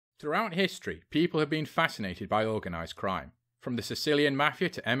Throughout history, people have been fascinated by organised crime. From the Sicilian Mafia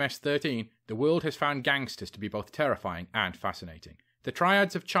to MS-13, the world has found gangsters to be both terrifying and fascinating. The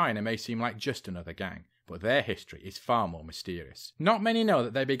Triads of China may seem like just another gang, but their history is far more mysterious. Not many know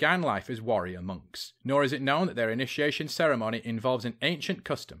that they began life as warrior monks, nor is it known that their initiation ceremony involves an ancient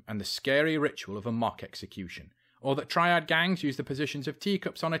custom and the scary ritual of a mock execution, or that Triad gangs use the positions of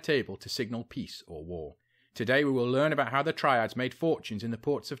teacups on a table to signal peace or war. Today we will learn about how the Triads made fortunes in the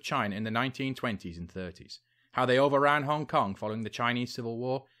ports of China in the 1920s and 30s, how they overran Hong Kong following the Chinese Civil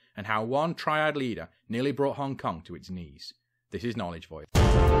War, and how one Triad leader nearly brought Hong Kong to its knees. This is Knowledge Voice.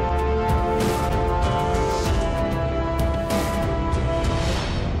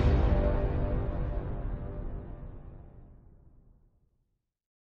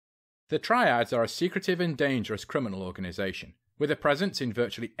 The Triads are a secretive and dangerous criminal organisation. With a presence in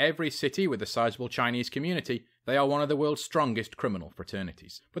virtually every city with a sizable Chinese community, they are one of the world's strongest criminal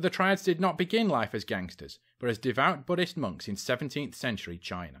fraternities. But the Triads did not begin life as gangsters, but as devout Buddhist monks in 17th century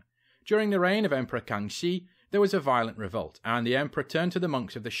China. During the reign of Emperor Kangxi, there was a violent revolt, and the emperor turned to the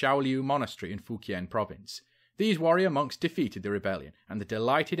monks of the Shaoliu monastery in Fujian province. These warrior monks defeated the rebellion, and the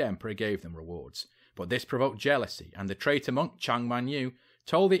delighted emperor gave them rewards. But this provoked jealousy, and the traitor monk Chang Manyu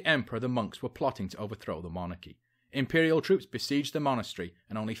told the emperor the monks were plotting to overthrow the monarchy. Imperial troops besieged the monastery,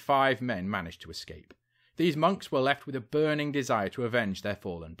 and only 5 men managed to escape. These monks were left with a burning desire to avenge their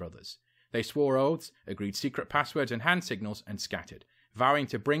fallen brothers. They swore oaths, agreed secret passwords and hand signals, and scattered, vowing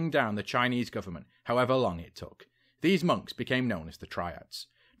to bring down the Chinese government, however long it took. These monks became known as the Triads.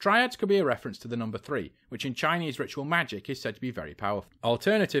 Triads could be a reference to the number 3, which in Chinese ritual magic is said to be very powerful.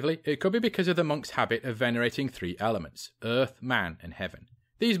 Alternatively, it could be because of the monks' habit of venerating 3 elements: earth, man, and heaven.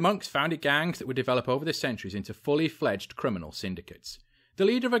 These monks founded gangs that would develop over the centuries into fully fledged criminal syndicates. The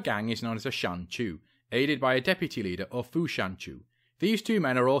leader of a gang is known as a Shan Chu, aided by a deputy leader or Fu Shan Chu. These 2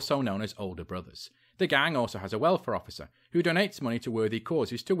 men are also known as older brothers. The gang also has a welfare officer, who donates money to worthy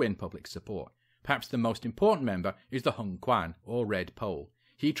causes to win public support. Perhaps the most important member is the Hung Quan, or Red Pole.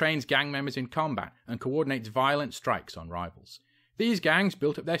 He trains gang members in combat and coordinates violent strikes on rivals. These gangs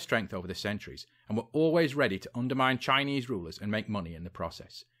built up their strength over the centuries, and were always ready to undermine Chinese rulers and make money in the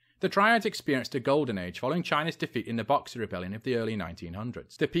process. The Triads experienced a golden age following China's defeat in the Boxer Rebellion of the early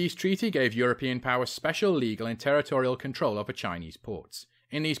 1900s. The peace treaty gave European powers special legal and territorial control over Chinese ports.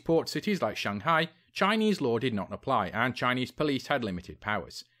 In these port cities like Shanghai, Chinese law did not apply, and Chinese police had limited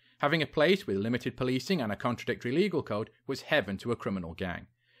powers. Having a place with limited policing and a contradictory legal code was heaven to a criminal gang.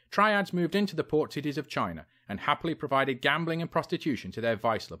 Triads moved into the port cities of China and happily provided gambling and prostitution to their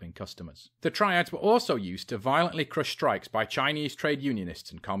vice-loving customers. The Triads were also used to violently crush strikes by Chinese trade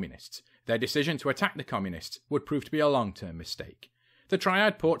unionists and communists. Their decision to attack the communists would prove to be a long-term mistake. The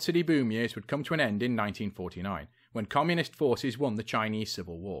Triad port city boom years would come to an end in 1949, when communist forces won the Chinese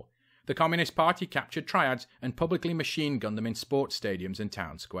Civil War. The Communist Party captured Triads and publicly machine-gunned them in sports stadiums and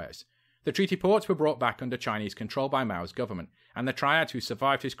town squares. The treaty ports were brought back under Chinese control by Mao's government, and the Triads who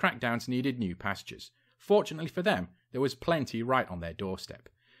survived his crackdowns needed new pastures. Fortunately for them, there was plenty right on their doorstep.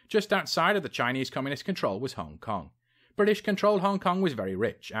 Just outside of the Chinese communist control was Hong Kong. British-controlled Hong Kong was very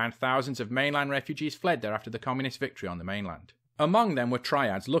rich, and thousands of mainland refugees fled there after the communist victory on the mainland. Among them were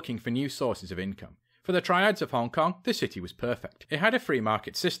Triads looking for new sources of income. For the Triads of Hong Kong, the city was perfect. It had a free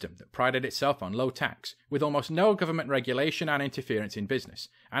market system that prided itself on low tax, with almost no government regulation and interference in business,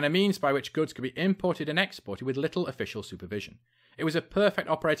 and a means by which goods could be imported and exported with little official supervision. It was a perfect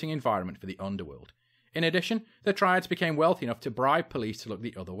operating environment for the underworld. In addition, the Triads became wealthy enough to bribe police to look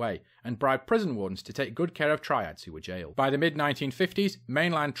the other way, and bribe prison wardens to take good care of Triads who were jailed. By the mid-1950s,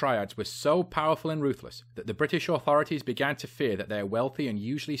 mainland Triads were so powerful and ruthless that the British authorities began to fear that their wealthy and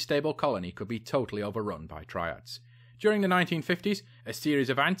usually stable colony could be totally overrun by Triads. During the 1950s, a series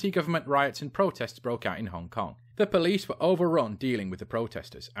of anti-government riots and protests broke out in Hong Kong. The police were overrun dealing with the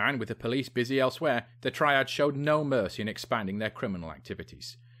protesters, and with the police busy elsewhere, the Triads showed no mercy in expanding their criminal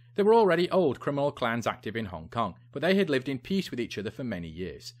activities. There were already old criminal clans active in Hong Kong, but they had lived in peace with each other for many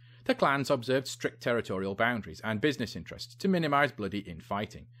years. The clans observed strict territorial boundaries and business interests to minimise bloody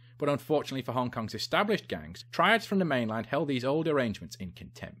infighting. But unfortunately for Hong Kong's established gangs, Triads from the mainland held these old arrangements in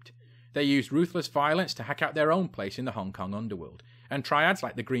contempt. They used ruthless violence to hack out their own place in the Hong Kong underworld, and Triads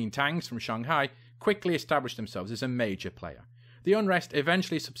like the Green Tangs from Shanghai quickly established themselves as a major player. The unrest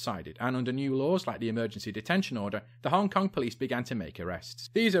eventually subsided, and under new laws like the Emergency Detention Order, the Hong Kong police began to make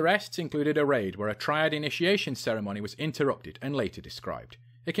arrests. These arrests included a raid where a Triad initiation ceremony was interrupted and later described.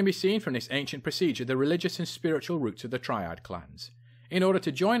 It can be seen from this ancient procedure the religious and spiritual roots of the Triad clans. In order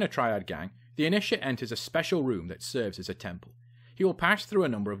to join a Triad gang, the initiate enters a special room that serves as a temple. He will pass through a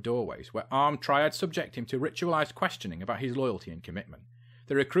number of doorways, where armed Triads subject him to ritualized questioning about his loyalty and commitment.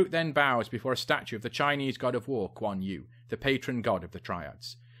 The recruit then bows before a statue of the Chinese god of war Guan Yu, the patron god of the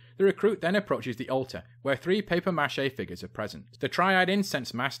Triads. The recruit then approaches the altar, where 3 papier-mâché figures are present. The Triad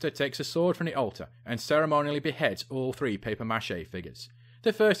incense master takes a sword from the altar and ceremonially beheads all 3 papier-mâché figures.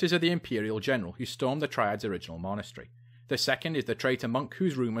 The first is of the imperial general who stormed the Triad's original monastery. The second is the traitor monk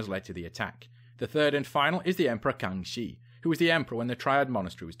whose rumours led to the attack. The third and final is the Emperor Kangxi, who was the emperor when the Triad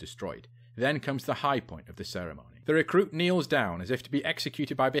monastery was destroyed. Then comes the high point of the ceremony. The recruit kneels down as if to be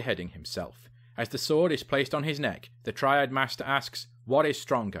executed by beheading himself. As the sword is placed on his neck, the Triad master asks, "What is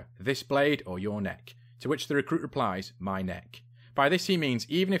stronger, this blade or your neck?" To which the recruit replies, "My neck." By this he means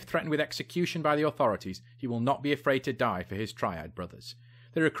even if threatened with execution by the authorities, he will not be afraid to die for his Triad brothers.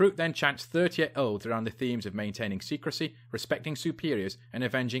 The recruit then chants 38 oaths around the themes of maintaining secrecy, respecting superiors, and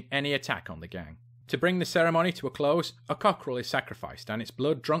avenging any attack on the gang. To bring the ceremony to a close, a cockerel is sacrificed and its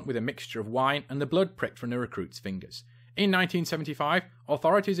blood drunk with a mixture of wine and the blood pricked from the recruit's fingers. In 1975,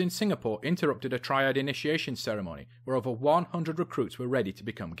 authorities in Singapore interrupted a Triad initiation ceremony where over 100 recruits were ready to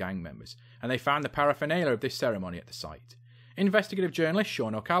become gang members, and they found the paraphernalia of this ceremony at the site. Investigative journalist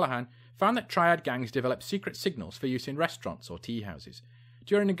Sean O'Callaghan found that Triad gangs developed secret signals for use in restaurants or tea houses.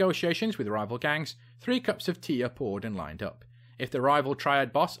 During negotiations with rival gangs, 3 cups of tea are poured and lined up. If the rival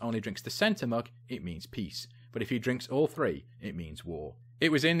Triad boss only drinks the centre mug, it means peace, but if he drinks all 3, it means war.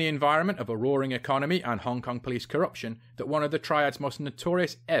 It was in the environment of a roaring economy and Hong Kong police corruption that one of the Triad's most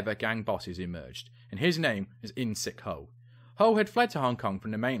notorious ever gang bosses emerged, and his name is Ng Sik Ho. Ho had fled to Hong Kong from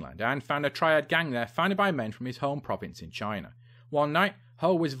the mainland and found a Triad gang there founded by men from his home province in China. One night,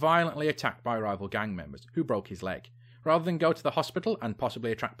 Ho was violently attacked by rival gang members, who broke his leg. Rather than go to the hospital and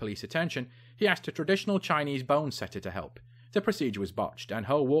possibly attract police attention, he asked a traditional Chinese bone setter to help. The procedure was botched, and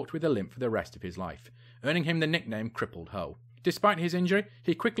Ho walked with a limp for the rest of his life, earning him the nickname Crippled Ho. Despite his injury,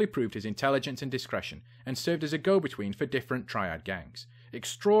 he quickly proved his intelligence and discretion, and served as a go-between for different Triad gangs.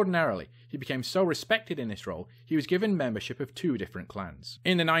 Extraordinarily, he became so respected in this role, he was given membership of 2 different clans.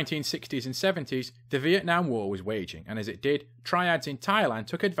 In the 1960s and 70s, the Vietnam War was waging, and as it did, Triads in Thailand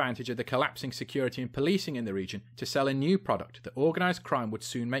took advantage of the collapsing security and policing in the region to sell a new product that organised crime would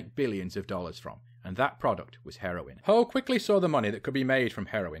soon make billions of dollars from. And that product was heroin. Ho quickly saw the money that could be made from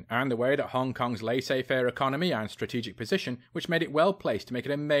heroin, and the way that Hong Kong's laissez-faire economy and strategic position, which made it well placed to make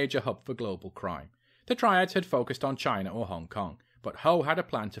it a major hub for global crime. The Triads had focused on China or Hong Kong, but Ho had a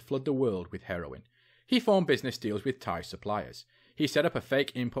plan to flood the world with heroin. He formed business deals with Thai suppliers. He set up a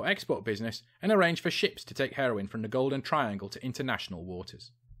fake import-export business and arranged for ships to take heroin from the Golden Triangle to international waters.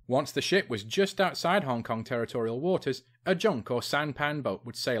 Once the ship was just outside Hong Kong territorial waters, a junk or sampan boat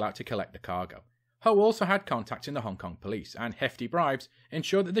would sail out to collect the cargo. Ho also had contacts in the Hong Kong police, and hefty bribes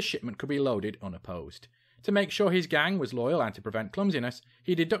ensured that the shipment could be loaded unopposed. To make sure his gang was loyal and to prevent clumsiness,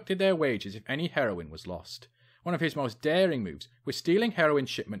 he deducted their wages if any heroin was lost. One of his most daring moves was stealing heroin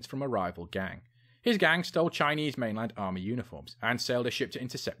shipments from a rival gang. His gang stole Chinese mainland army uniforms and sailed a ship to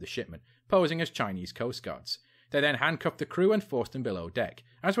intercept the shipment, posing as Chinese coast guards. They then handcuffed the crew and forced them below deck,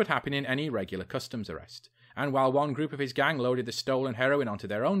 as would happen in any regular customs arrest. And while one group of his gang loaded the stolen heroin onto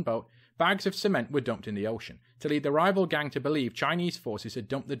their own boat, bags of cement were dumped in the ocean, to lead the rival gang to believe Chinese forces had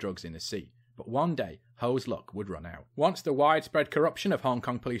dumped the drugs in the sea. But one day, Ho's luck would run out. Once the widespread corruption of Hong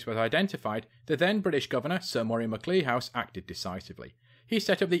Kong police was identified, the then British Governor, Sir Murray MacLehouse, acted decisively. He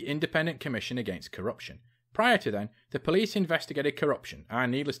set up the Independent Commission Against Corruption. Prior to then, the police investigated corruption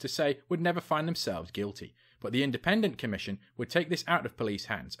and, needless to say, would never find themselves guilty. But the Independent Commission would take this out of police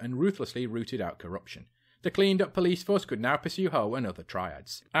hands and ruthlessly rooted out corruption. The cleaned-up police force could now pursue Ho and other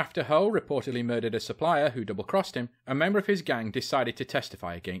Triads. After Ho reportedly murdered a supplier who double-crossed him, a member of his gang decided to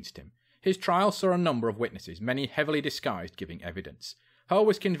testify against him. His trial saw a number of witnesses, many heavily disguised, giving evidence. Ho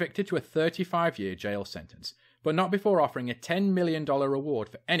was convicted to a 35-year jail sentence, but not before offering a $10 million reward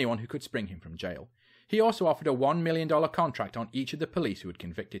for anyone who could spring him from jail. He also offered a $1 million contract on each of the police who had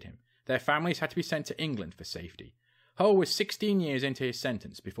convicted him. Their families had to be sent to England for safety. Ho was 16 years into his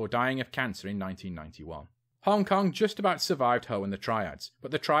sentence before dying of cancer in 1991. Hong Kong just about survived Ho and the Triads, but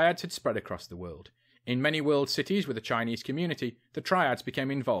the Triads had spread across the world. In many world cities with a Chinese community, the Triads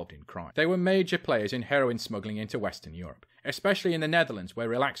became involved in crime. They were major players in heroin smuggling into Western Europe, especially in the Netherlands, where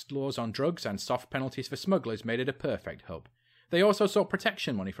relaxed laws on drugs and soft penalties for smugglers made it a perfect hub. They also sought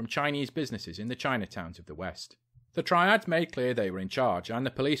protection money from Chinese businesses in the Chinatowns of the West. The Triads made clear they were in charge, and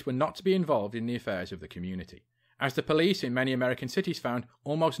the police were not to be involved in the affairs of the community. As the police in many American cities found,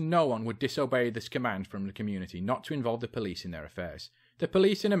 almost no one would disobey this command from the community not to involve the police in their affairs. The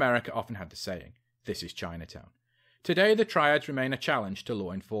police in America often had the saying, "This is Chinatown." Today, the Triads remain a challenge to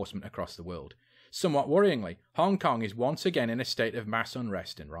law enforcement across the world. Somewhat worryingly, Hong Kong is once again in a state of mass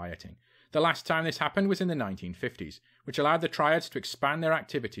unrest and rioting. The last time this happened was in the 1950s, which allowed the Triads to expand their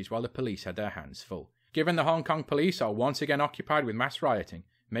activities while the police had their hands full. Given the Hong Kong police are once again occupied with mass rioting,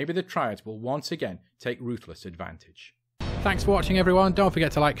 maybe the Triads will once again take ruthless advantage. Thanks for watching everyone, don't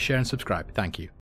forget to like, share and subscribe. Thank you.